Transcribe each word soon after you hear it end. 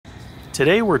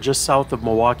Today we're just south of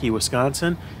Milwaukee,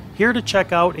 Wisconsin, here to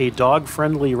check out a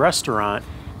dog-friendly restaurant.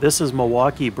 This is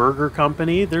Milwaukee Burger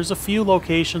Company. There's a few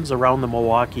locations around the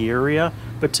Milwaukee area,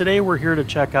 but today we're here to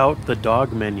check out the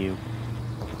dog menu.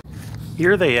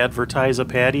 Here they advertise a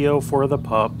patio for the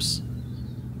pups.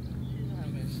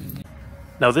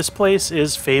 Now this place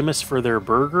is famous for their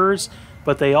burgers,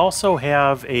 but they also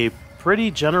have a pretty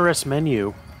generous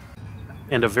menu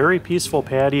and a very peaceful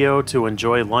patio to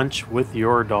enjoy lunch with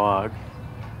your dog.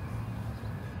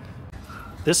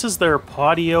 This is their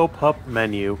pawtio pup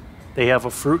menu. They have a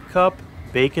fruit cup,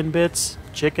 bacon bits,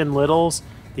 chicken littles,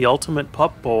 the ultimate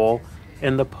pup bowl,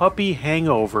 and the puppy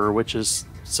hangover, which is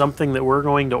something that we're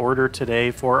going to order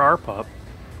today for our pup.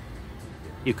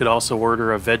 You could also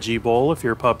order a veggie bowl if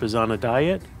your pup is on a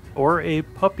diet, or a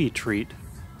puppy treat.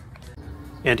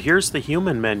 And here's the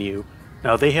human menu.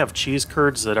 Now they have cheese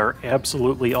curds that are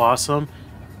absolutely awesome,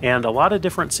 and a lot of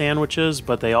different sandwiches,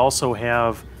 but they also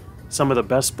have some of the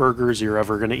best burgers you're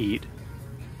ever going to eat.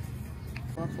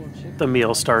 The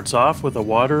meal starts off with a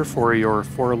water for your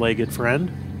four-legged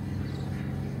friend.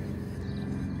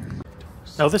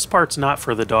 Now this part's not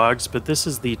for the dogs, but this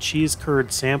is the cheese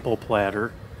curd sample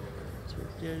platter.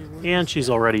 And she's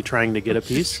already trying to get a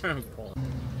piece.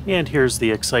 And here's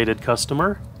the excited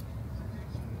customer.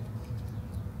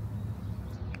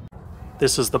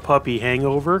 This is the puppy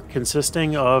hangover,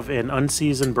 consisting of an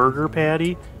unseasoned burger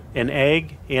patty, an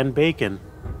egg, and bacon.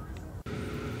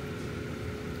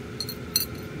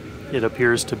 It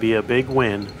appears to be a big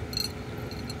win.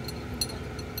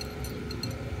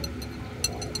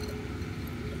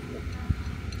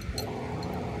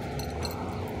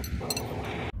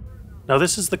 Now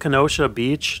this is the Kenosha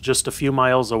Beach, just a few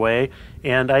miles away,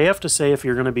 and I have to say, if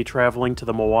you're going to be traveling to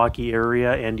the Milwaukee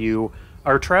area and you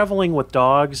are traveling with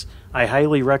dogs, I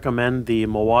highly recommend the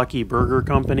Milwaukee Burger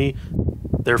Company.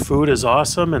 Their food is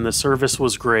awesome and the service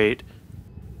was great.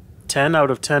 10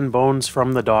 out of 10 bones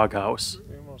from the doghouse.